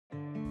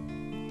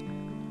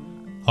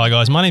Hi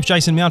guys, my name's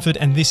Jason Mountford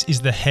and this is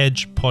the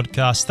Hedge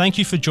Podcast. Thank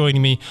you for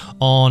joining me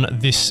on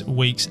this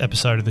week's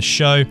episode of the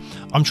show.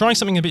 I'm trying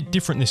something a bit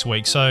different this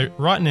week. So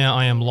right now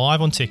I am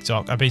live on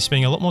TikTok. I've been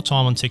spending a lot more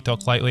time on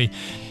TikTok lately.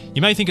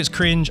 You may think it's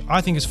cringe. I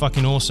think it's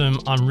fucking awesome.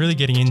 I'm really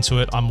getting into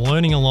it. I'm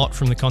learning a lot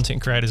from the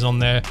content creators on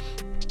there.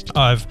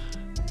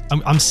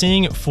 I'm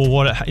seeing it for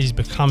what it is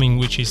becoming,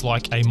 which is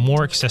like a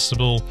more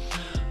accessible,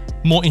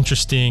 more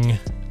interesting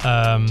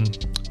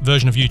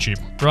version of YouTube,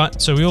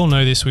 right? So we all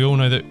know this. We all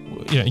know that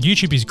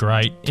YouTube is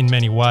great in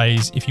many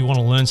ways. If you want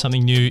to learn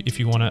something new, if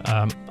you want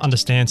to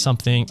understand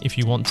something, if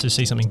you want to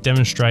see something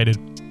demonstrated,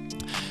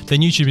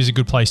 then YouTube is a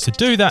good place to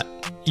do that.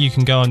 You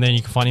can go and then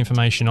you can find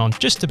information on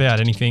just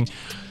about anything.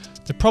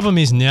 The problem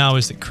is now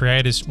is that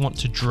creators want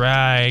to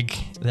drag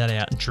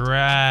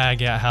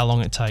out how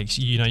long it takes.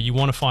 You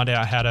want to find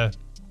out how to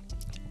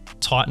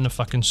tighten a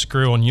fucking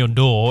screw on your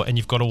door, and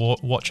you've got to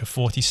watch a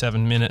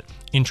 47-minute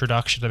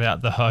introduction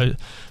about the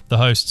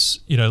host's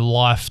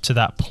life to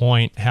that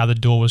point, how the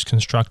door was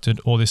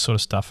constructed, all this sort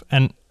of stuff,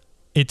 and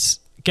it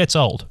gets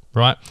old,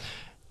 right?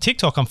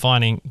 TikTok, I'm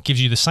finding,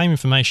 gives you the same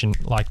information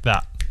like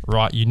that,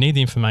 right? You need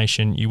the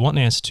information, you want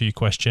an answer to your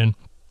question,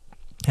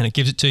 and it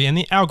gives it to you, and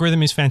the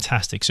algorithm is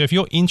fantastic. So if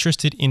you're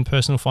interested in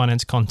personal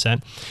finance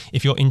content,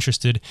 if you're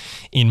interested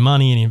in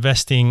money and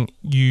investing,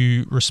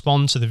 you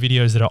respond to the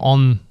videos that are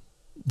on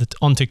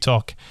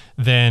TikTok,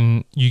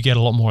 then you get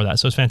a lot more of that.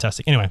 So it's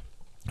fantastic. Anyway,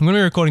 I'm going to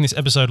be recording this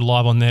episode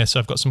live on there. So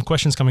I've got some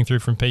questions coming through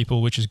from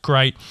people, which is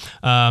great.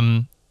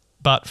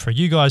 But for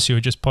you guys who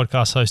are just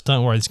podcast hosts,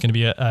 don't worry. This is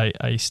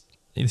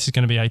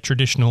going to be a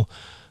traditional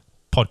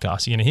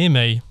podcast. You're going to hear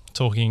me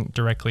talking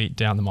directly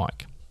down the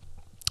mic.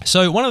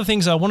 So one of the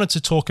things I wanted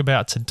to talk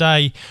about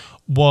today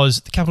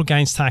was the capital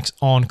gains tax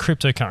on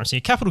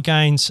cryptocurrency. Capital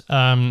gains,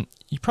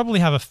 you probably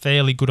have a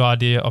fairly good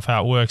idea of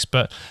how it works,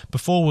 but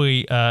before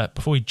we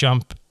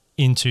jump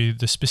into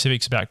the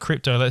specifics about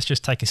crypto, let's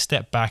just take a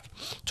step back,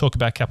 talk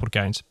about capital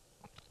gains.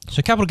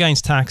 So capital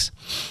gains tax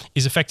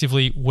is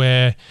effectively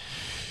where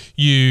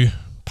you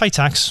pay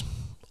tax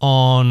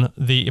on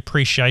the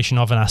appreciation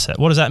of an asset.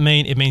 What does that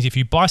mean? It means if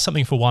you buy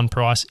something for one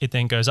price, it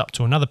then goes up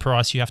to another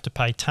price, you have to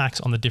pay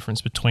tax on the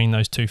difference between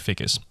those two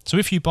figures. So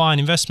if you buy an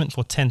investment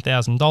for $10,000,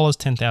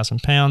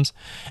 £10,000,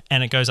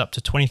 and it goes up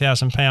to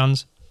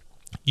 £20,000,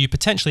 you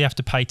potentially have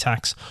to pay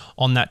tax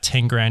on that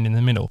 10 grand in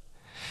the middle.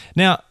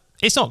 Now,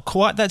 it's not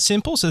quite that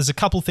simple, so there's a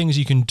couple things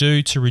you can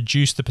do to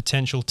reduce the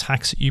potential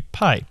tax that you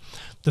pay.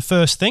 The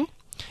first thing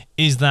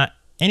is that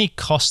any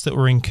costs that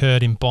were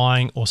incurred in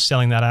buying or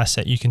selling that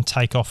asset, you can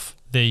take off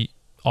the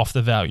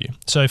value.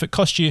 So if it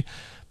cost you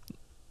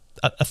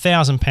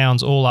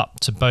 £1,000 all up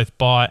to both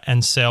buy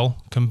and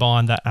sell,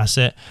 combine that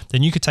asset,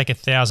 then you could take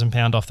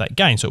 £1,000 off that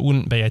gain. So it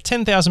wouldn't be a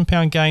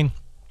 £10,000 gain,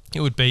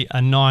 it would be a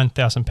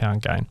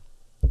 £9,000 gain.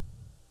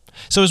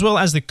 So as well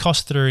as the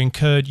costs that are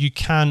incurred, you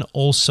can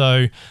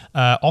also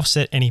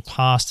offset any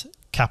past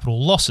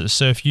capital losses.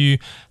 So if you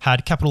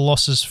had capital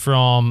losses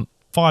from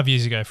 5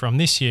 years ago, from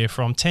this year,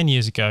 from 10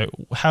 years ago,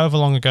 however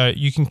long ago,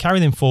 you can carry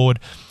them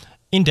forward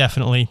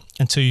indefinitely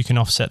until you can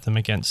offset them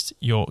against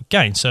your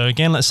gain. So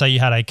again, let's say you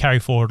had a carry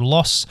forward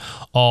loss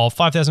of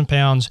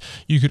 £5,000,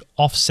 you could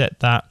offset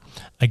that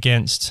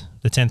against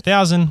the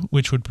 10,000,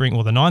 which would bring,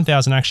 or the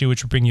 9,000 actually,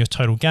 which would bring your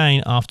total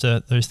gain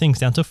after those things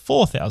down to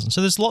 4,000.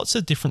 So there's lots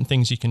of different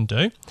things you can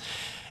do.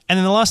 And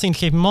then the last thing to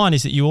keep in mind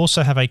is that you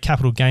also have a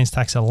capital gains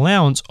tax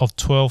allowance of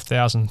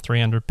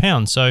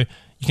 £12,300. So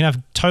you can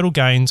have total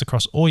gains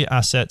across all your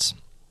assets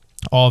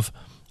of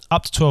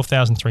up to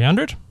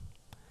 £12,300.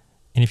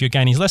 And if your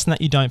gain is less than that,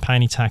 you don't pay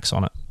any tax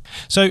on it.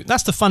 So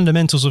that's the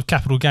fundamentals of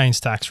capital gains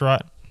tax,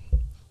 right?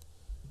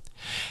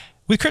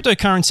 With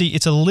cryptocurrency,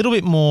 it's a little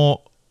bit more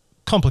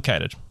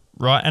complicated,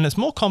 right? And it's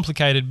more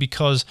complicated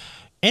because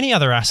any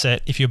other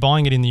asset, if you're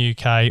buying it in the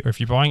UK or if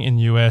you're buying it in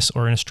the US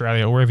or in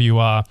Australia or wherever you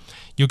are,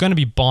 you're going to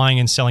be buying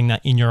and selling that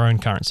in your own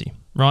currency,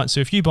 right? So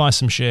if you buy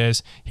some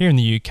shares here in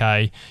the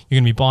UK, you're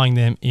going to be buying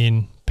them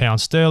in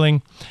pound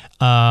sterling,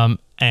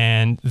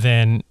 and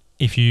then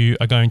if you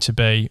are going to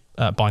be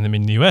buying them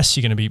in the US,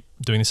 you're going to be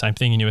doing the same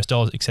thing in US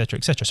dollars, etc.,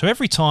 etc. So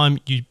every time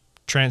you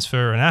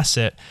transfer an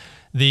asset,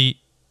 the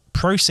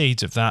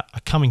proceeds of that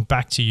are coming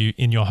back to you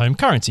in your home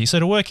currency. So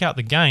to work out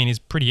the gain is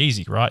pretty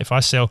easy, right? If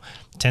I sell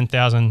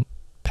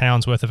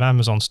 £10,000 worth of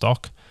Amazon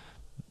stock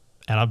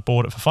and I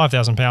bought it for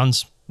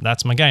 £5,000,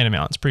 that's my gain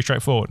amount. It's pretty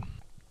straightforward.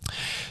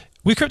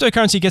 With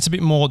cryptocurrency, it gets a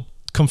bit more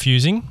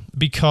confusing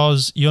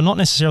because you're not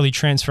necessarily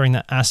transferring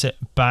that asset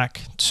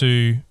back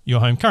to your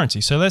home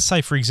currency. So let's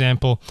say, for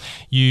example,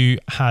 you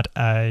had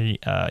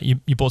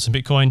you bought some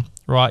Bitcoin,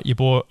 right? You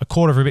bought a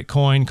quarter of a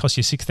Bitcoin, cost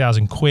you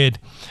 6,000 quid,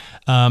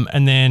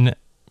 and then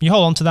you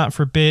hold on to that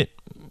for a bit.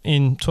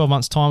 In 12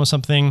 months' time or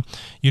something,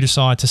 you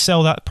decide to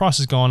sell that. The price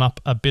has gone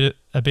up a bit,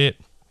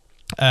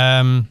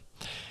 and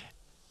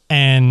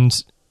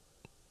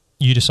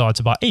you decide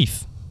to buy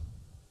ETH.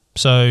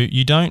 So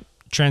you don't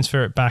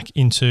transfer it back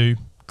into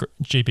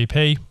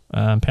GBP,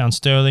 pound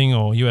sterling,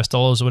 or US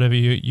dollars, or whatever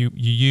you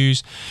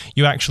use.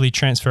 You actually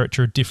transfer it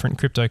to a different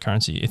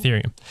cryptocurrency,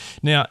 Ethereum.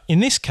 Now, in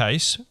this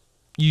case,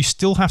 you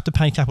still have to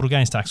pay capital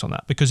gains tax on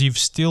that because you've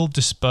still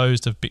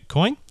disposed of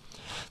Bitcoin,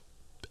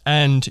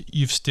 and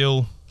you've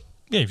still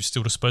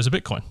disposed of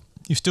Bitcoin.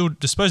 You've still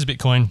disposed of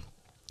Bitcoin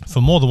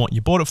for more than what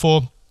you bought it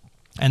for,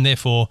 and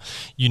therefore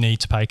you need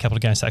to pay capital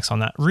gains tax on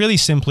that. Really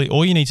simply,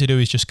 all you need to do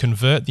is just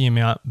convert the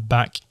amount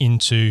back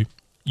into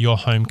your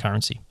home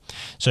currency.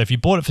 So if you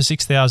bought it for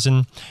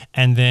 6,000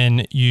 and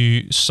then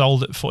you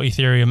sold it for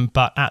Ethereum,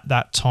 but at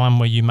that time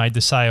where you made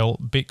the sale,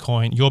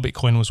 your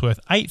Bitcoin was worth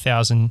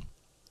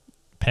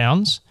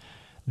 £8,000,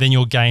 then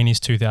your gain is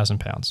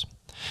 £2,000.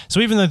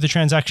 So even though the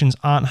transactions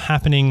aren't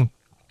happening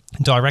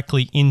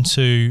directly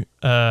into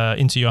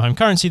your home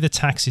currency, the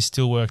tax is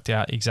still worked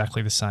out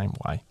exactly the same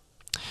way.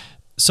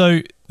 So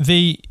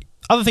the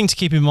other thing to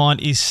keep in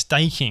mind is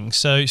staking.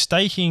 So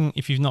staking,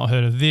 if you've not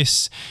heard of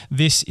this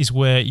is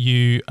where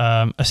you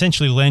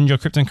essentially lend your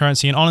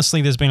cryptocurrency. And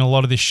honestly, there's been a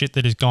lot of this shit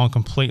that has gone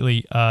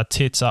completely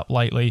tits up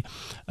lately.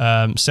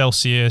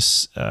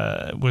 Celsius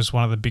was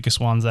one of the biggest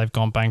ones. They've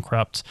gone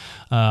bankrupt.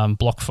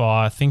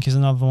 BlockFi, I think, is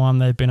another one.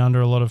 They've been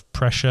under a lot of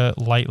pressure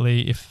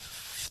lately.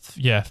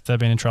 They've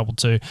been in trouble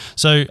too.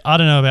 So I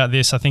don't know about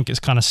this. I think it's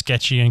kind of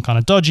sketchy and kind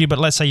of dodgy, but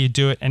let's say you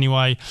do it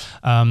anyway.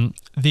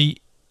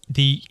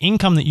 The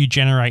income that you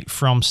generate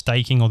from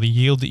staking, or the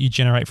yield that you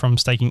generate from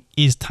staking,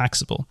 is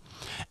taxable.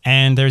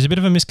 And there is a bit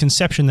of a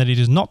misconception that it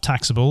is not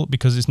taxable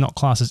because it's not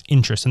classed as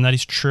interest. And that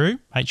is true.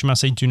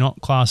 HMRC do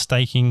not class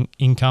staking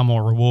income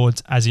or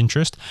rewards as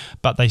interest,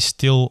 but they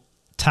still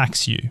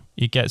tax you.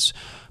 It gets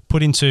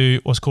put into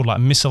what's called like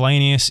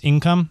miscellaneous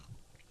income.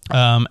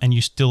 And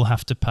you still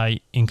have to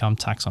pay income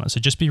tax on it. So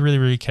just be really,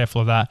 really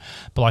careful of that.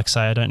 But like I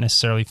say, I don't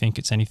necessarily think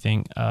it's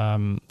anything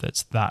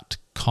that's that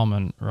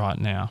common right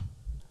now.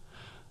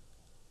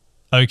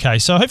 Okay,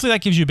 so hopefully that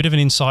gives you a bit of an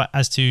insight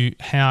as to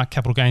how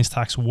capital gains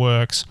tax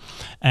works,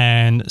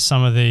 and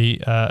some of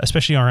the,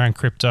 especially around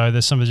crypto,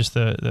 there's some of just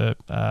the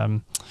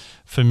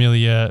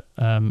familiar,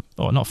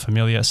 or not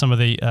familiar, some of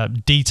the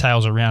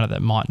details around it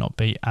that might not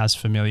be as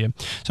familiar.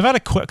 So I've had a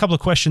couple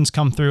of questions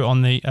come through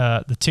on the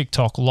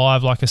TikTok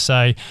live. Like I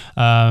say,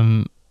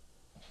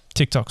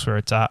 TikTok's where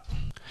it's at.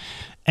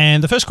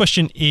 And the first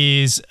question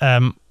is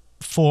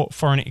for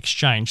foreign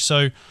exchange.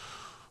 So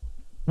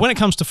when it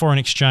comes to foreign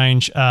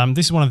exchange,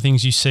 this is one of the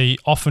things you see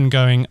often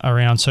going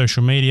around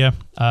social media.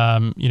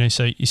 So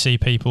you see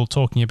people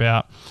talking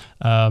about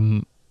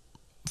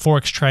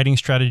Forex trading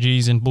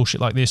strategies and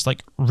bullshit like this.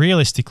 Like,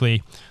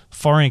 realistically,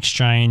 foreign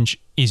exchange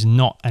is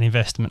not an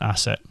investment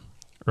asset,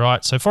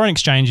 right? So foreign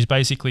exchange is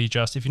basically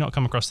just, if you've not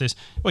come across this,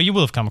 well, you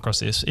will have come across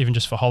this even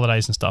just for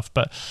holidays and stuff,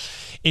 but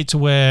it's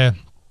where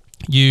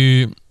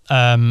you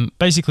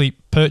basically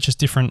purchase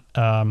different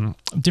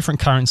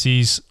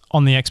currencies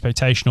on the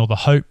expectation, or the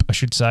hope, I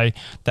should say,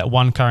 that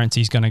one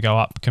currency is going to go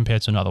up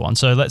compared to another one.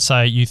 So let's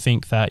say you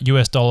think that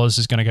US dollars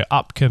is going to go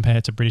up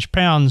compared to British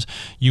pounds.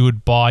 You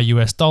would buy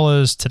US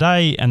dollars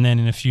today, and then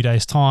in a few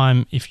days'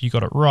 time, if you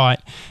got it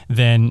right,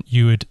 then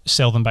you would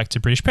sell them back to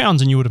British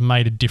pounds, and you would have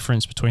made a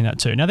difference between that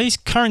two. Now, these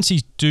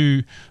currencies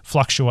do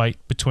fluctuate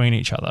between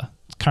each other.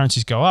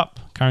 Currencies go up,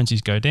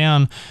 currencies go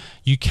down.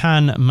 You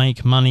can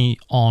make money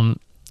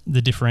on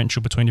the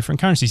differential between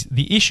different currencies.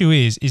 The issue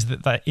is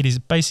that it is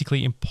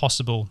basically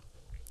impossible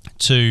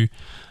to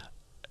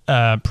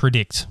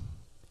predict.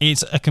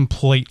 It's a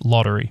complete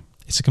lottery.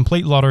 It's a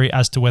complete lottery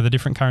as to whether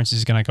different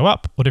currencies are going to go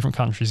up or different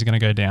countries are going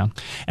to go down.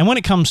 And when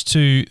it comes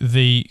to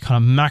the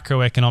kind of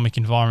macroeconomic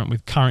environment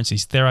with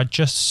currencies, there are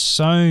just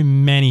so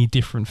many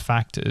different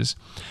factors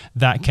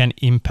that can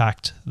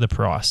impact the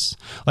price.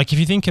 Like, if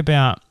you think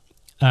about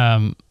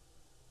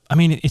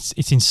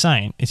it's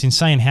insane. It's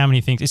insane how many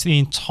things. It's the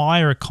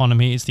entire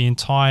economy. It's the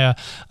entire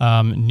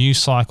news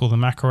cycle, the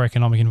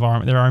macroeconomic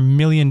environment. There are a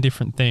million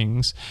different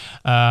things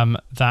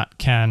that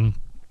can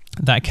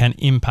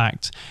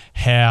impact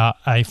how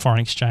a foreign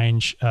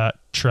exchange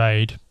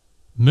trade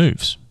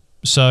moves.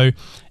 So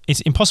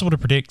it's impossible to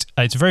predict.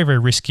 It's very, very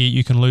risky.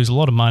 You can lose a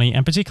lot of money,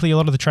 and particularly a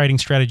lot of the trading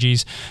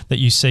strategies that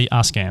you see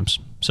are scams.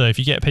 So if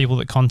you get people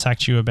that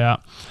contact you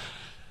about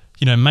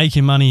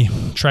making money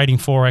trading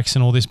Forex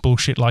and all this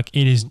bullshit, like,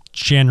 it is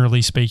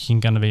generally speaking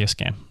going to be a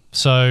scam.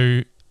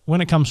 So when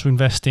it comes to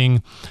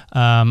investing,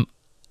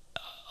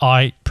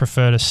 I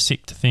prefer to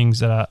stick to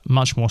things that are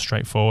much more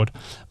straightforward,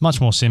 much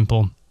more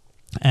simple,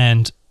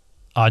 and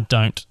I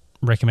don't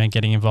recommend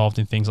getting involved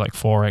in things like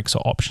Forex or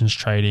options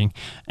trading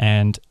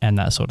and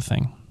that sort of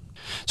thing.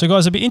 So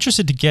guys, I'd be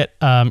interested to get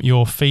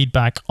your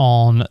feedback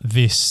on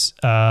this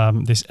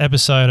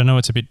episode. I know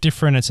it's a bit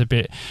different. It's a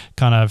bit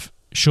kind of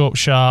short,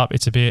 sharp,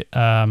 it's a bit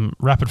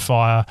rapid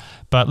fire,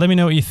 but let me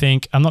know what you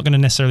think. I'm not going to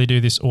necessarily do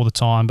this all the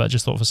time, but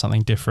just thought for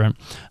something different,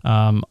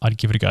 I'd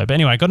give it a go. But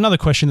anyway, I got another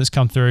question that's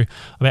come through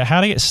about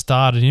how to get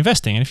started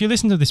investing. And if you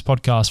listen to this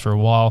podcast for a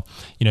while,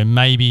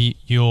 maybe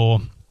you're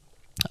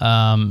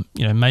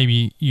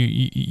maybe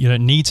you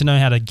don't need to know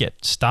how to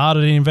get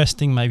started in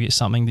investing. Maybe it's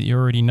something that you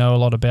already know a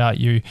lot about.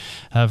 You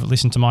have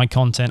listened to my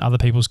content, other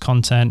people's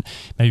content.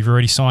 Maybe you've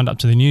already signed up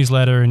to the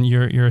newsletter and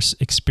you're an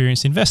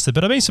experienced investor.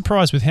 But I've been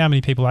surprised with how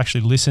many people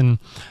actually listen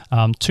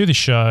to the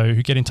show,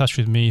 who get in touch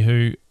with me,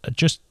 who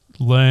just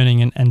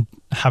learning and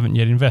haven't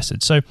yet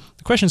invested. So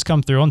the questions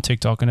come through on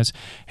TikTok, and it's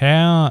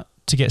how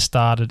to get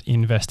started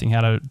investing,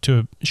 how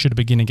to should a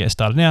beginner get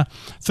started. Now,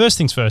 first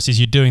things first is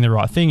you're doing the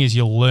right thing, is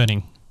you're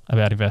learning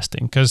about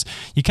investing, because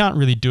you can't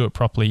really do it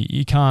properly.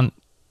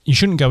 You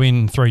shouldn't go in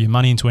and throw your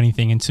money into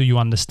anything until you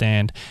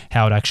understand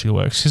how it actually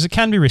works, because it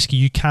can be risky.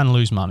 You can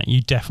lose money.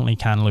 You definitely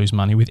can lose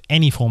money with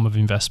any form of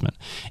investment,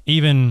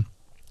 even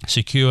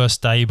secure,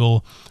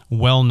 stable,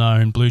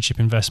 well-known blue chip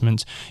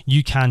investments.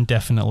 You can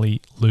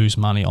definitely lose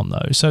money on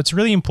those. So it's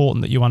really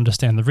important that you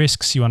understand the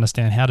risks, you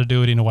understand how to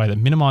do it in a way that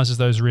minimizes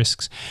those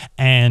risks,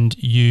 and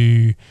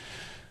you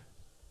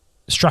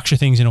structure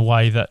things in a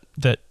way that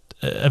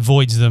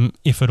avoids them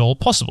if at all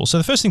possible. So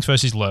the first things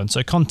first is learn.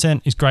 So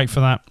content is great for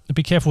that.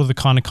 Be careful with the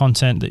kind of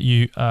content that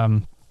you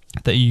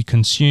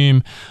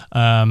consume.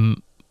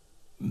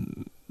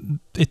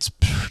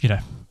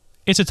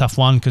 It's a tough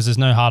one because there's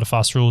no hard or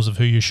fast rules of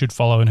who you should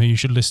follow and who you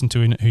should listen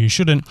to and who you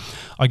shouldn't.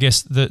 I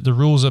guess the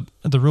rules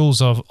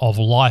of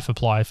life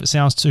apply. If it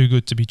sounds too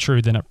good to be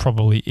true, then it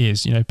probably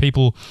is.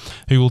 People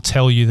who will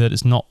tell you that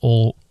it's not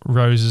all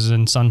roses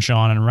and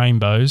sunshine and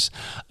rainbows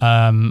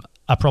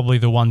are probably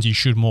the ones you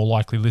should more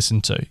likely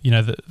listen to.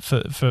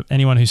 For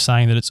anyone who's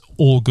saying that it's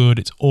all good,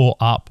 it's all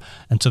up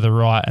and to the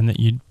right, and that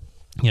you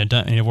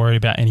don't need to worry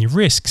about any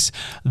risks,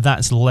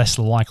 that's less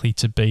likely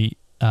to be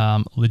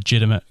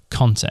legitimate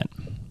content.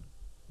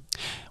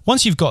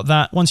 Once you've got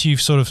that, once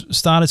you've sort of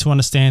started to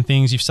understand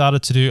things, you've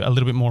started to do a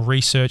little bit more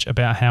research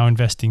about how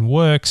investing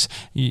works,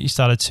 you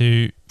started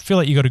to feel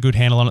like you got a good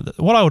handle on it.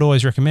 What I would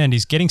always recommend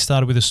is getting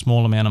started with a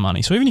small amount of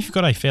money. So even if you've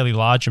got a fairly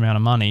large amount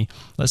of money,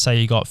 let's say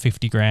you got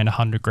 50 grand,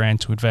 100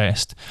 grand to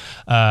invest,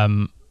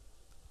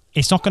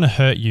 it's not going to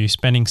hurt you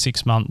spending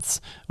 6 months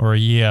or a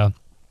year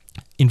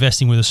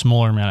investing with a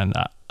smaller amount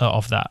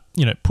of that.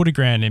 Put a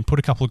grand in, put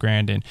a couple of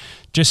grand in,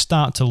 just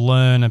start to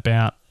learn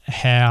about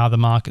how the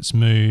markets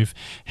move,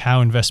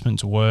 how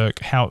investments work,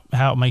 how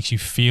it makes you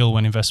feel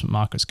when investment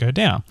markets go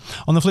down.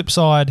 On the flip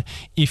side,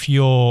 if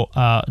you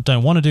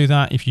don't want to do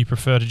that, if you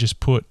prefer to just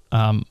put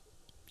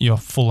your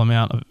full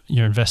amount of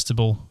your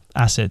investable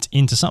assets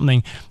into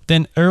something,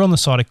 then err on the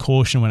side of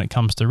caution when it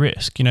comes to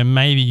risk.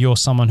 Maybe you're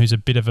someone who's a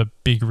bit of a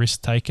big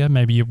risk taker.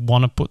 Maybe you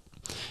want to put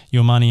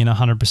your money in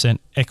 100%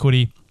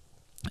 equity.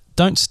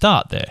 Don't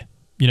start there.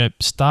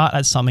 Start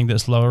at something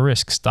that's lower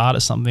risk. Start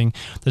at something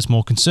that's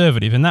more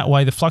conservative, and that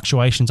way the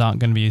fluctuations aren't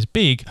going to be as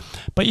big.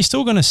 But you're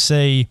still going to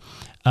see,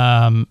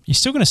 how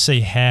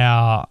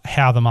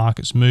the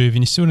markets move, and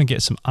you're still going to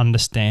get some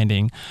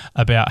understanding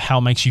about how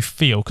it makes you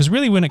feel. Because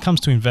really, when it comes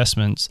to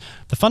investments,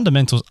 the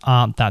fundamentals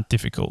aren't that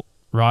difficult,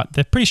 right?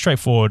 They're pretty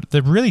straightforward.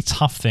 The really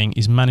tough thing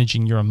is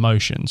managing your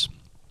emotions.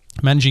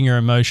 Managing your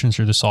emotions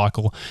through the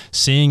cycle,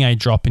 seeing a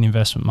drop in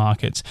investment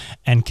markets,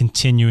 and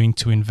continuing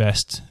to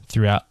invest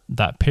throughout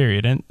that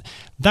period. And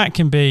that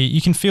can be,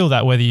 you can feel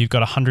that whether you've got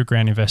 100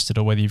 grand invested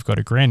or whether you've got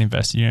a grand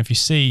invested. If you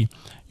see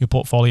your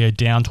portfolio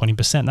down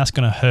 20%, that's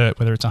going to hurt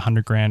whether it's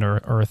 100 grand or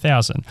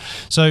 1,000.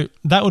 So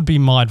that would be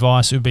my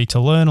advice. It would be to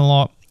learn a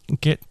lot,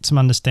 get some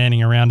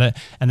understanding around it,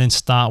 and then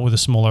start with a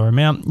smaller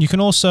amount. You can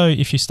also,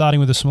 if you're starting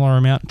with a smaller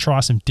amount, try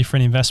some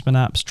different investment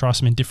apps, try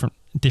some different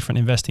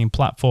investing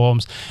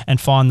platforms,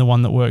 and find the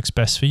one that works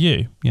best for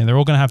you. They're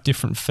all going to have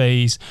different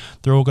fees.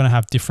 They're all going to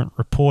have different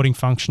reporting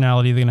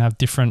functionality. They're going to have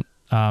different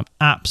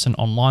apps and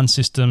online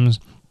systems.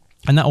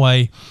 And that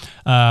way,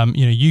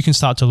 you can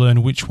start to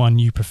learn which one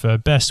you prefer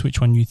best, which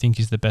one you think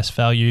is the best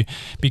value.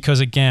 Because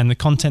again, the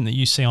content that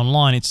you see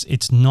online,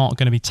 it's not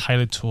going to be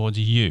tailored towards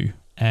you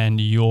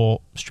and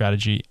your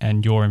strategy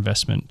and your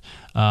investment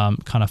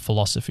kind of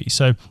philosophy.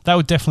 So that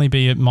would definitely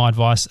be my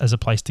advice as a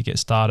place to get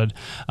started.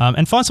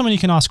 And find someone you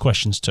can ask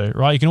questions to,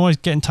 right? You can always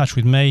get in touch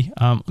with me.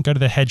 Go to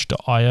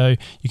thehedge.io.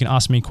 You can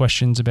ask me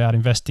questions about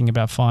investing,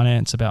 about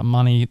finance, about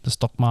money, the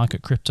stock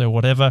market, crypto,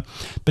 whatever.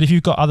 But if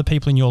you've got other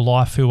people in your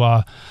life who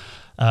are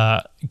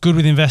good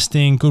with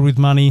investing, good with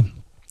money,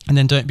 and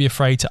then don't be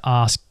afraid to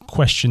ask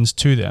questions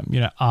to them.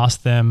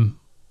 Ask them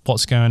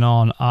what's going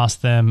on.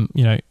 Ask them,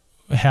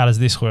 how does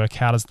this work?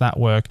 How does that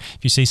work? If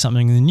you see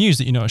something in the news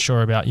that you're not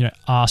sure about,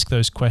 ask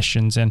those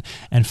questions and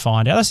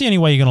find out. That's the only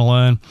way you're going to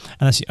learn,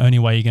 and that's the only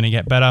way you're going to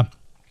get better.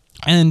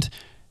 And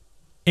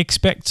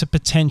expect to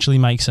potentially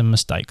make some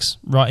mistakes,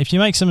 right? If you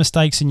make some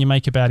mistakes and you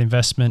make a bad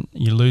investment,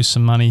 you lose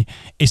some money,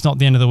 it's not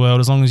the end of the world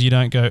as long as you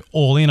don't go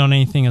all in on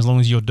anything, as long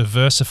as you're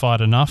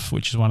diversified enough,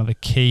 which is one of the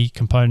key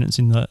components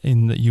in that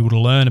you would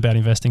learn about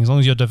investing. As long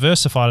as you're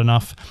diversified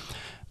enough,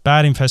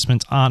 bad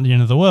investments aren't the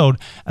end of the world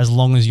as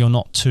long as you're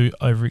not too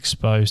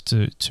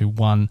overexposed to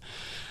one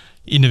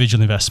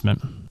individual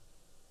investment.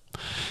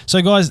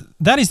 So guys,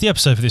 that is the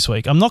episode for this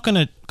week. I'm not going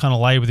to kind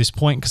of labor this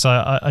point because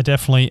I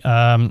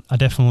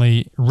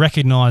definitely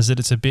recognize that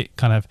it's a bit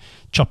kind of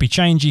choppy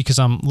changey because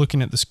I'm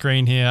looking at the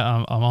screen here.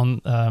 I'm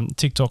on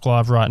TikTok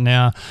live right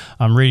now.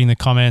 I'm reading the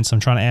comments. I'm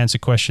trying to answer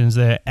questions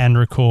there and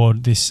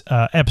record this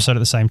episode at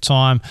the same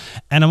time.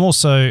 And I'm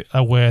also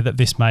aware that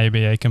this may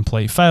be a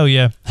complete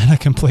failure and a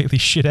completely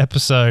shit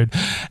episode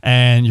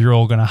and you're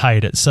all going to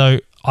hate it. So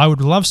I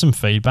would love some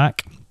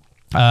feedback.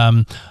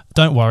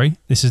 Don't worry,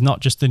 this is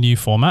not just a new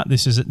format.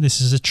 This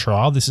is a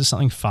trial. This is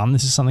something fun.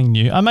 This is something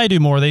new. I may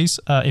do more of these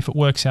if it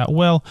works out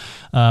well.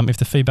 If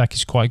the feedback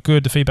is quite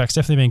good, the feedback's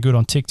definitely been good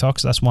on TikTok,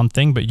 so that's one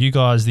thing. But you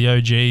guys, the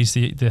OGs,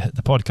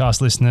 the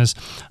podcast listeners,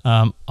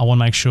 I want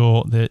to make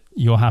sure that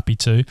you're happy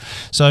too.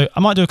 So I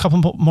might do a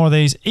couple more of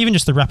these, even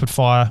just the rapid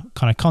fire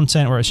kind of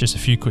content where it's just a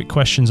few quick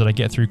questions that I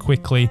get through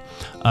quickly.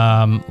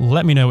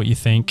 Let me know what you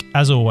think.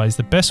 As always,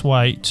 the best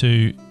way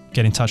to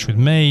get in touch with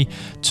me,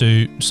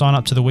 to sign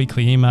up to the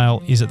weekly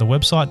email, is at the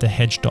website,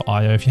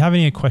 thehedge.io. If you have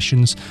any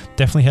questions,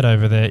 definitely head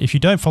over there. If you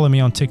don't follow me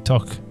on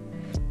TikTok,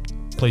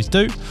 please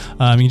do. You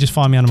can just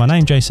find me under my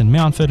name, Jason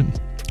Mountford.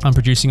 I'm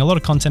producing a lot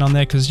of content on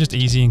there because it's just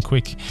easy and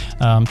quick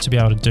to be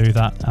able to do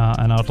that.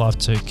 And I'd love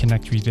to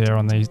connect with you there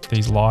on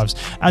these lives.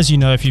 As you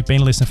know, if you've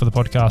been listening for the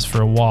podcast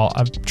for a while,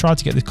 I've tried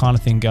to get this kind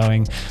of thing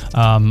going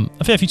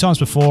a fair few times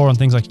before on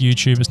things like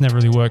YouTube. It's never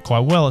really worked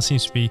quite well. It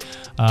seems to be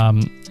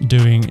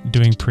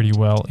doing pretty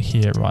well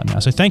here right now.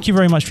 So thank you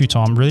very much for your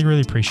time. Really, really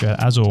appreciate it.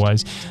 As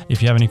always,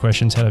 if you have any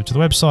questions, head over to the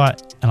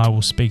website and I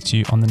will speak to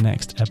you on the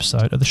next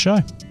episode of the show.